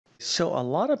So a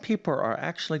lot of people are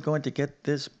actually going to get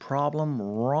this problem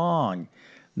wrong.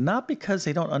 Not because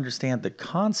they don't understand the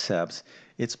concepts,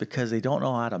 it's because they don't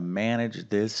know how to manage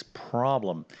this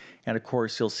problem. And of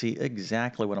course, you'll see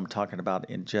exactly what I'm talking about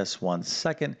in just 1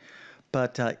 second.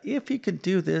 But if you can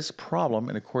do this problem,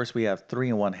 and of course we have 3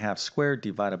 1/2 squared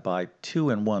divided by 2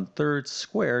 1/3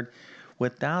 squared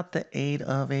without the aid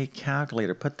of a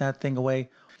calculator. Put that thing away.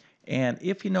 And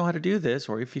if you know how to do this,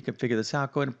 or if you can figure this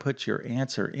out, go ahead and put your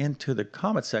answer into the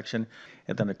comment section.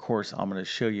 And then, of course, I'm going to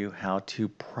show you how to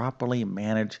properly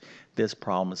manage this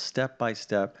problem step by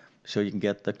step so you can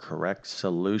get the correct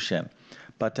solution.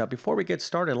 But before we get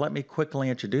started, let me quickly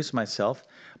introduce myself.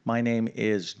 My name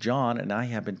is John, and I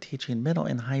have been teaching middle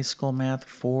and high school math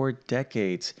for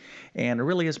decades. And it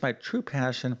really is my true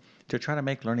passion to try to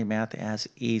make learning math as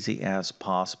easy as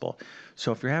possible.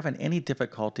 So if you're having any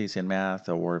difficulties in math,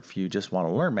 or if you just want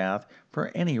to learn math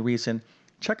for any reason,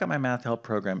 check out my math help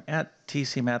program at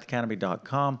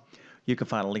tcmathacademy.com. You can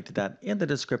find a link to that in the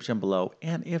description below.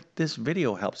 And if this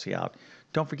video helps you out,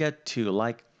 don't forget to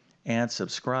like and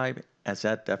subscribe, as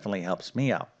that definitely helps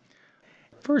me out.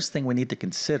 First thing we need to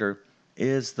consider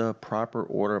is the proper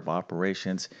order of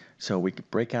operations so we can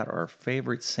break out our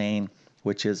favorite saying,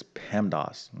 which is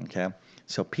PEMDAS. Okay,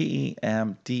 so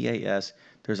PEMDAS.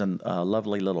 There's a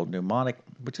lovely little mnemonic,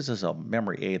 which is just a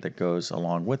memory aid that goes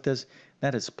along with this.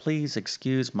 That is, please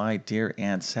excuse my dear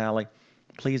Aunt Sally.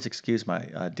 Please excuse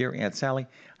my dear Aunt Sally.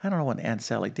 I don't know what Aunt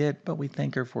Sally did, but we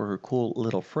thank her for her cool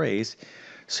little phrase.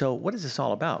 So what is this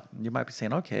all about? You might be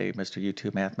saying, okay, Mr.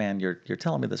 YouTube Math Man, you're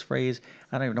telling me this phrase.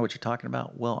 I don't even know what you're talking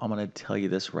about. Well, I'm going to tell you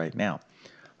this right now.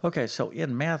 Okay, so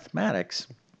in mathematics,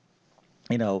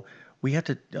 we have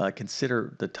to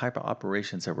consider the type of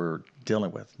operations that we're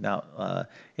dealing with. Now,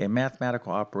 a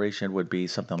mathematical operation would be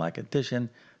something like addition,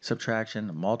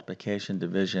 subtraction, multiplication,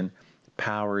 division,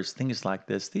 powers, things like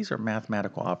this. These are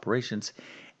mathematical operations,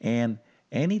 and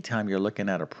anytime you're looking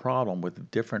at a problem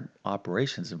with different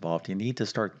operations involved, you need to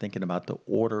start thinking about the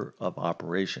order of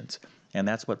operations, and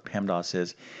that's what PEMDAS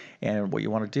is. And what you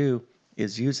want to do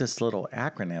is use this little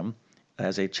acronym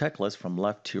as a checklist from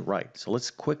left to right. So let's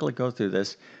quickly go through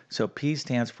this. So P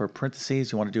stands for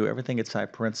parentheses. You want to do everything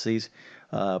inside parentheses,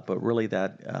 but really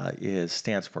that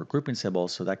stands for grouping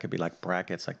symbols. So that could be like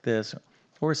brackets like this,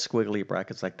 or squiggly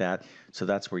brackets like that. So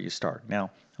that's where you start.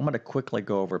 Now, I'm going to quickly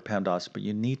go over PEMDAS, but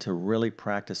you need to really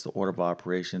practice the order of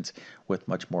operations with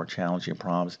much more challenging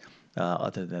problems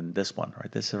other than this one.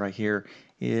 Right? This right here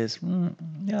is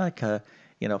like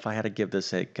if I had to give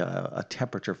this a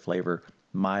temperature flavor,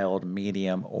 mild,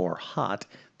 medium, or hot,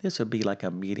 this would be like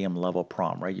a medium level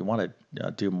problem, right? You want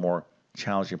to do more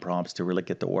challenging problems to really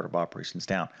get the order of operations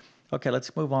down. Okay,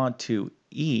 let's move on to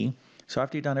E. So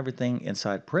after you've done everything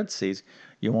inside parentheses,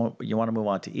 you want to move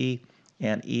on to E,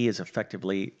 and E is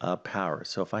effectively a power.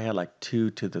 So if I had like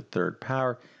 2 to the 3rd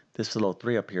power, this little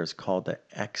 3 up here is called the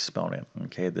exponent.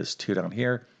 Okay, this 2 down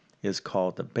here is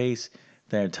called the base.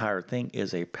 The entire thing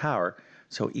is a power.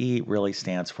 So E really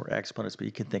stands for exponents, but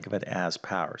you can think of it as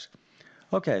powers.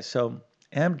 Okay, so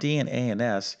M, D, and A and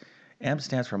S. M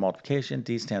stands for multiplication,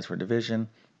 D stands for division,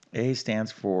 A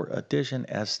stands for addition,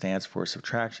 S stands for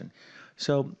subtraction.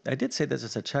 So I did say this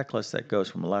is a checklist that goes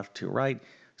from left to right.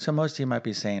 So most of you might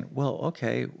be saying, well,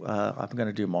 okay, I'm going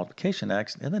to do multiplication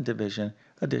next, and then division,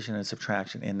 addition, and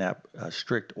subtraction in that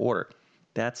strict order.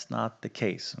 That's not the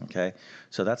case, okay?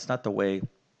 So that's not the way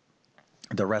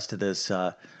the rest of this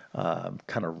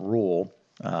kind of rule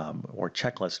or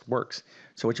checklist works.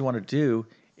 So what you want to do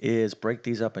is break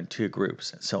these up in 2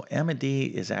 groups. So M and D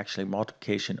is actually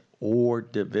multiplication or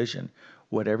division,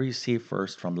 whatever you see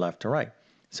first from left to right.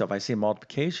 So if I see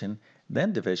multiplication,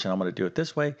 then division, I'm going to do it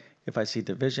this way. If I see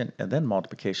division and then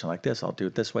multiplication like this, I'll do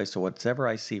it this way. So whatever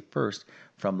I see first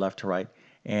from left to right,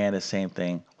 and the same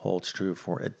thing holds true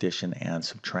for addition and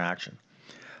subtraction.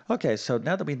 Okay, so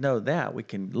now that we know that, we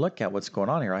can look at what's going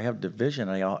on here. I have division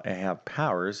and I have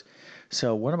powers.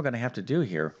 So what am I going to have to do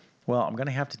here? Well, I'm going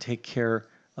to have to take care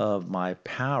of my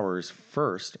powers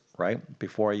first, right,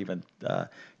 before I even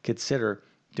consider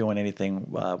doing anything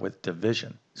with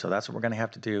division. So that's what we're going to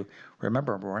have to do.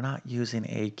 Remember, we're not using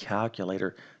a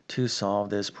calculator to solve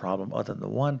this problem other than the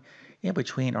one in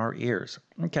between our ears.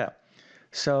 Okay,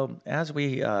 so as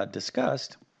we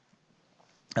discussed,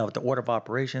 with the order of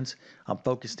operations, I'm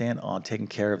focused in on taking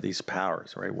care of these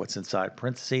powers, right? What's inside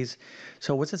parentheses.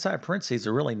 So what's inside parentheses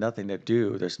are really nothing to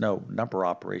do. There's no number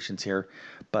operations here,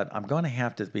 but I'm going to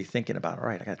have to be thinking about, all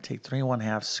right, I got to take 3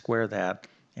 1/2, square that,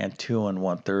 and 2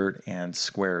 1/3 and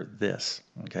square this,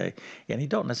 okay? And you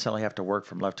don't necessarily have to work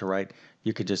from left to right.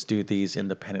 You could just do these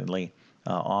independently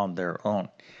on their own.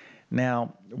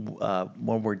 Now,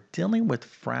 when we're dealing with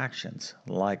fractions,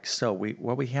 like so,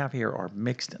 what we have here are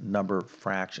mixed number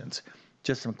fractions.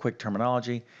 Just some quick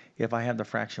terminology. If I have the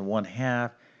fraction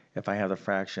 1/2, if I have the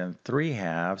fraction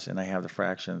 3/2, and I have the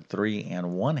fraction 3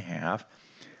 1/2,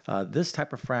 this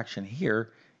type of fraction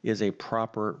here is a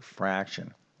proper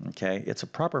fraction. Okay, it's a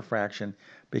proper fraction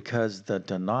because the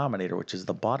denominator, which is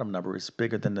the bottom number, is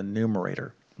bigger than the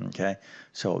numerator. Okay,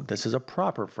 so this is a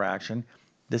proper fraction.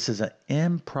 This is an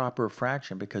improper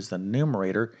fraction because the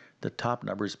numerator, the top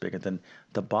number, is bigger than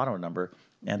the bottom number.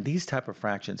 And these type of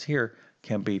fractions here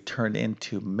can be turned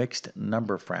into mixed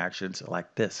number fractions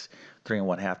like this. 3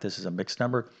 1/2, this is a mixed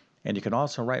number. And you can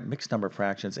also write mixed number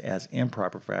fractions as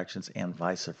improper fractions and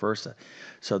vice versa.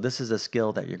 So this is a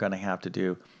skill that you're going to have to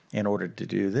do in order to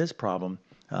do this problem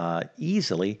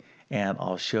easily. And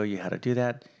I'll show you how to do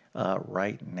that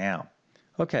right now.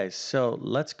 Okay, so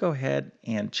let's go ahead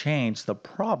and change the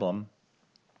problem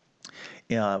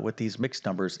with these mixed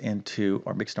numbers into,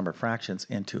 or mixed number fractions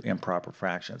into improper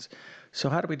fractions. So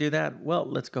how do we do that? Well,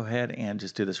 let's go ahead and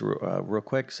just do this real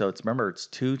quick. So remember, it's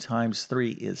 2 times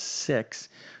 3 is 6.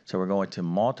 So we're going to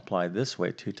multiply this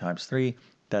way, 2 times 3.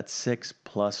 That's 6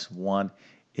 plus 1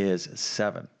 is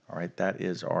 7. All right, that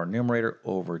is our numerator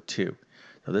over 2.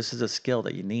 So this is a skill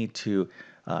that you need to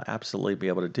absolutely be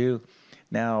able to do.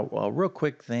 Now, a real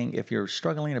quick thing, if you're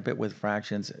struggling a bit with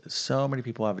fractions, so many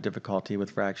people have a difficulty with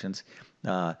fractions,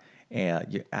 and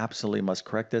you absolutely must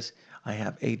correct this. I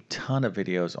have a ton of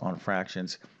videos on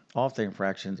fractions, all things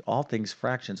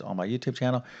fractions on my YouTube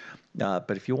channel.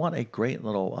 But if you want a great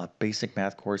little basic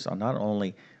math course on not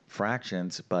only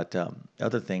fractions, but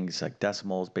other things like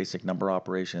decimals, basic number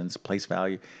operations, place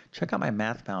value, check out my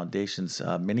Math Foundations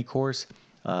mini course.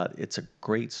 It's a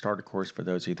great starter course for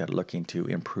those of you that are looking to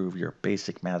improve your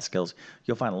basic math skills.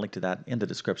 You'll find a link to that in the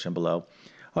description below.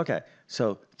 Okay,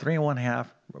 so 3 1/2,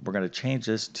 we're going to change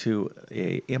this to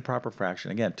an improper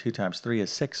fraction. Again, 2 times 3 is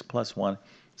 6 plus 1,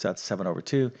 so that's 7 over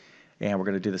 2. And we're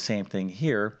going to do the same thing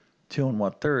here. 2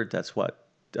 1/3, that's what?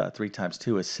 3 times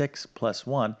 2 is 6 plus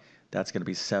 1. That's going to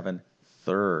be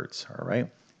 7/3, all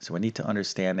right? So we need to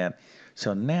understand that.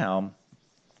 So now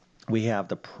we have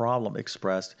the problem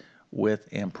expressed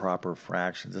with improper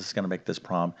fractions. This is going to make this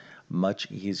problem much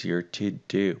easier to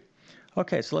do.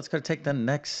 Okay, so let's go take the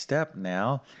next step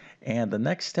now. And the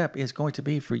next step is going to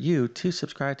be for you to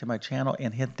subscribe to my channel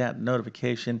and hit that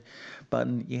notification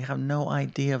button. You have no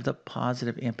idea of the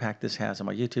positive impact this has on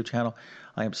my YouTube channel.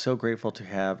 I am so grateful to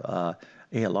have a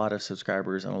lot of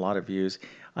subscribers and a lot of views.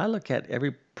 I look at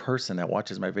every person that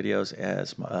watches my videos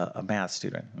as a math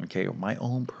student, okay, my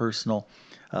own personal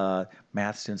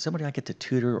math student, somebody I get to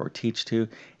tutor or teach to,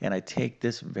 and I take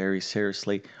this very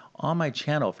seriously. On my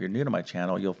channel, if you're new to my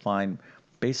channel, you'll find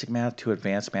basic math to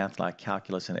advanced math like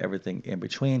calculus and everything in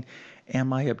between. And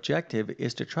my objective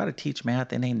is to try to teach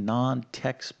math in a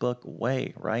non-textbook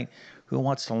way, right? Who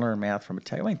wants to learn math from a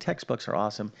textbook? I mean, textbooks are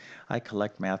awesome. I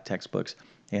collect math textbooks.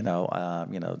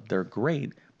 They're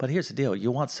great. But here's the deal.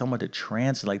 You want someone to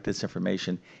translate this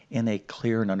information in a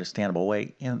clear and understandable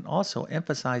way and also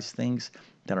emphasize things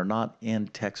that are not in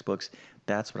textbooks.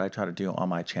 That's what I try to do on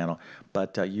my channel.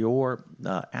 But your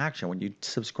action when you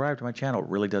subscribe to my channel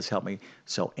really does help me.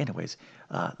 So anyways,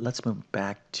 let's move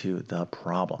back to the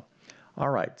problem. All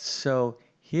right, so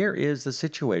here is the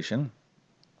situation.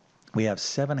 We have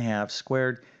 7/2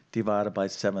 squared divided by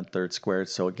 7/3 squared.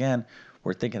 So again,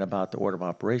 we're thinking about the order of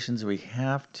operations. We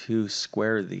have to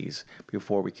square these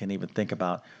before we can even think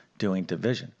about doing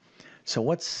division. So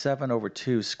what's 7 over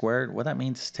 2 squared? Well, that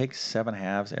means take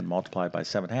 7/2 and multiply by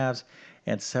 7/2.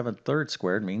 And 7/3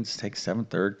 squared means take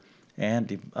 7/3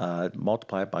 and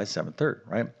multiply it by 7/3,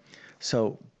 right?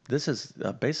 So this is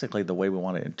basically the way we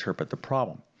want to interpret the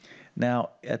problem. Now,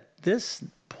 at this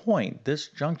point, this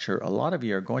juncture, a lot of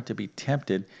you are going to be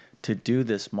tempted to do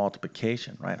this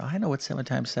multiplication, right? I know what 7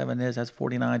 times 7 is. That's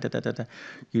 49. Da, da, da, da.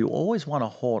 You always want to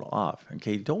hold off,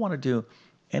 okay? You don't want to do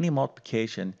any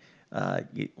multiplication. At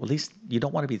least you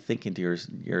don't want to be thinking to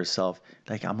yourself,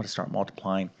 like, I'm going to start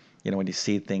multiplying, when you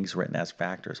see things written as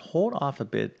factors. Hold off a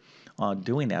bit on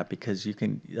doing that because you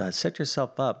can set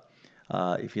yourself up,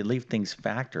 if you leave things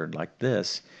factored like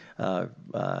this,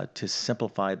 to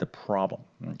simplify the problem.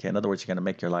 Okay, in other words, you're going to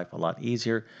make your life a lot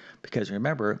easier because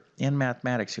remember, in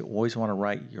mathematics, you always want to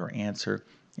write your answer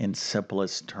in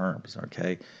simplest terms.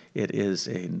 Okay, it is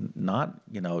it's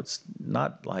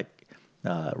not like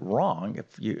wrong.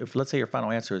 If let's say your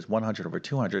final answer is 100 over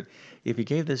 200, if you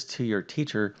gave this to your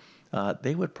teacher,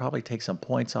 they would probably take some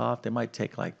points off. They might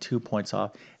take like 2 points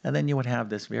off, and then you would have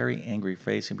this very angry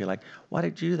face and be like, why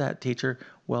did you do that, teacher?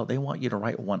 Well, they want you to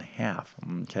write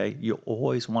 1/2, okay? You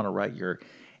always want to write your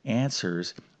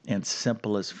answers in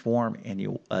simplest form,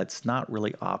 and it's not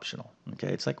really optional. Okay,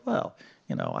 it's like, well,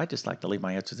 I just like to leave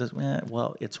my answers this.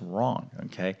 Well, it's wrong.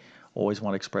 Okay, always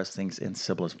want to express things in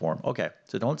simplest form. Okay,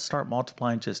 so don't start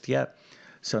multiplying just yet.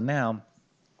 So now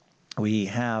we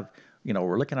have,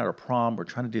 we're looking at our problem. We're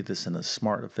trying to do this in a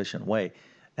smart, efficient way.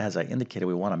 As I indicated,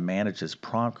 we want to manage this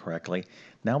problem correctly.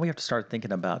 Now we have to start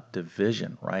thinking about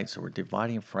division, right? So we're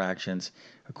dividing fractions.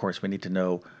 Of course, we need to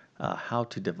know how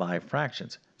to divide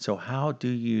fractions. So how do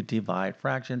you divide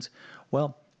fractions?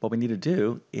 Well, what we need to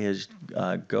do is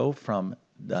go from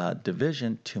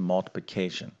division to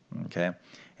multiplication, okay?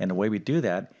 And the way we do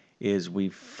that is we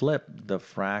flip the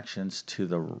fractions to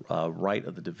the right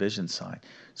of the division sign.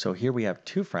 So here we have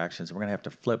two fractions. We're going to have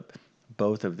to flip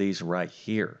both of these right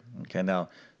here. Okay, now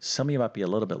some of you might be a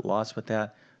little bit lost with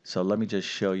that. So let me just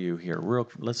show you here.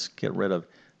 Let's get rid of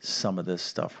some of this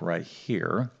stuff right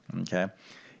here. Okay,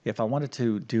 if I wanted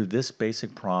to do this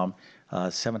basic problem,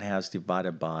 7/2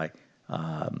 divided by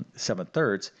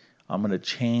 7/3, I'm going to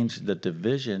change the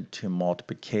division to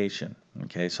multiplication.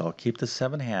 Okay, so I'll keep the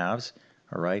 7/2,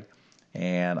 all right,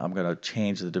 and I'm going to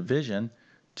change the division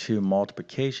to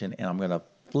multiplication, and I'm going to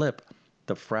flip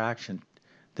the fraction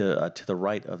to the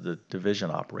right of the division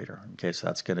operator. Okay, so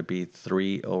that's going to be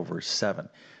 3/7.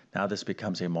 Now this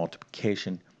becomes a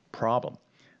multiplication problem.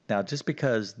 Now just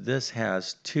because this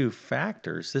has two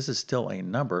factors, this is still a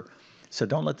number, so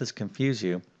don't let this confuse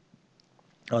you.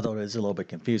 Although it is a little bit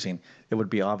confusing, it would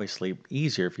be obviously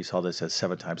easier if you saw this as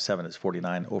 7 times 7 is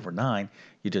 49/9.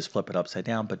 You just flip it upside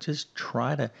down, but just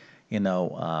try to,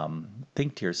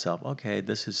 think to yourself, okay,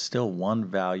 this is still one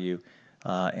value,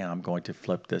 and I'm going to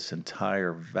flip this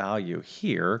entire value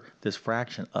here, this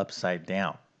fraction, upside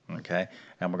down, okay?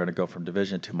 And we're going to go from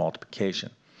division to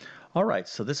multiplication. All right,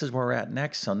 so this is where we're at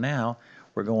next. So now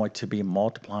we're going to be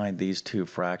multiplying these two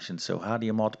fractions. So how do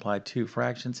you multiply two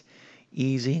fractions?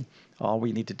 Easy. All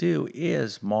we need to do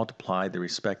is multiply the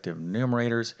respective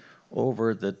numerators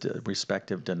over the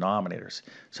respective denominators.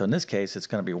 So in this case, it's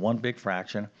going to be one big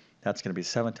fraction. That's going to be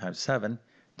 7 times 7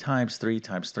 times 3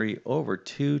 times 3 over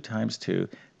 2 times 2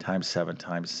 times 7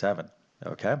 times 7.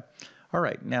 Okay? All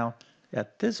right, now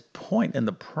at this point in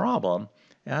the problem,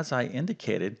 as I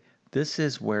indicated, this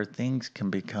is where things can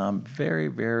become very,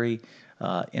 very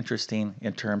interesting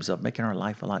in terms of making our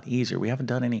life a lot easier. We haven't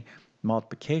done any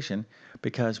multiplication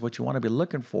because what you want to be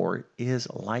looking for is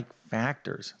like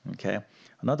factors, okay?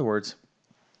 In other words,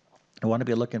 I want to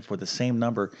be looking for the same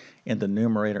number in the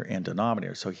numerator and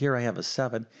denominator. So here I have a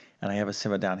 7, and I have a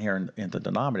 7 down here in the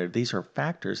denominator. These are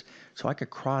factors, so I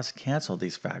could cross-cancel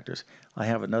these factors. I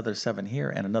have another 7 here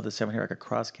and another 7 here. I could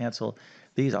cross-cancel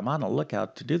these. I'm on the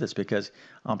lookout to do this because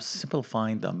I'm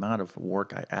simplifying the amount of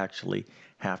work I actually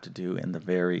have to do in the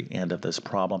very end of this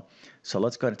problem. So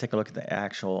let's go ahead and take a look at the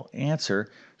actual answer.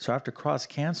 So after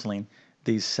cross-canceling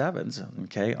these 7s,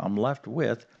 okay, I'm left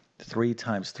with 3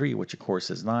 times 3, which of course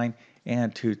is 9,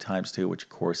 and 2 times 2, which of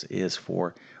course is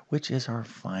 4, which is our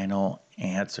final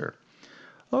answer.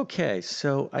 Okay,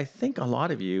 so I think a lot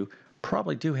of you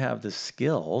probably do have the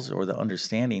skills or the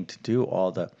understanding to do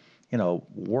all the,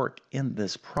 work in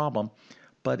this problem,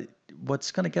 but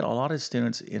what's going to get a lot of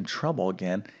students in trouble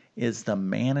again is the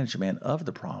management of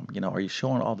the problem. Are you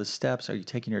showing all the steps? Are you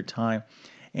taking your time?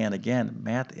 And again,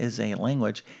 math is a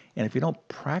language, and if you don't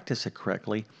practice it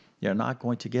correctly, you're not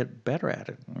going to get better at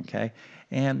it, okay?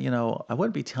 And, I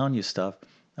wouldn't be telling you stuff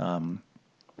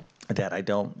that I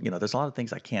don't, there's a lot of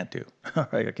things I can't do, all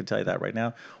right? I can tell you that right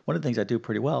now. One of the things I do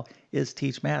pretty well is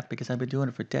teach math because I've been doing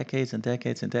it for decades and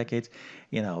decades and decades,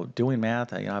 doing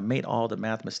math. I've made all the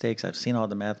math mistakes. I've seen all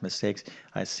the math mistakes.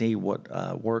 I see what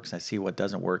works. I see what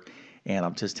doesn't work. And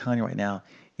I'm just telling you right now,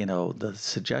 the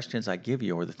suggestions I give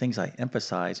you or the things I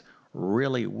emphasize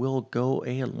really will go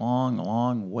a long,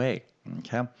 long way.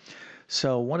 Okay,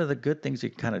 so one of the good things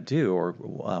you can kind of do, or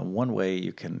one way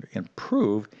you can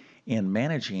improve in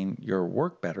managing your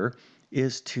work better,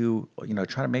 is to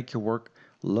try to make your work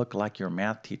look like your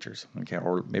math teachers, okay,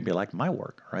 or maybe like my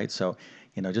work, right? So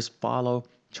just follow,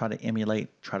 try to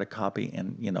emulate, try to copy,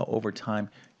 and over time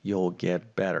you'll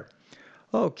get better.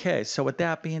 Okay, so with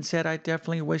that being said, I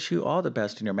definitely wish you all the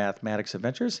best in your mathematics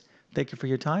adventures. Thank you for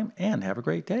your time and have a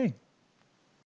great day.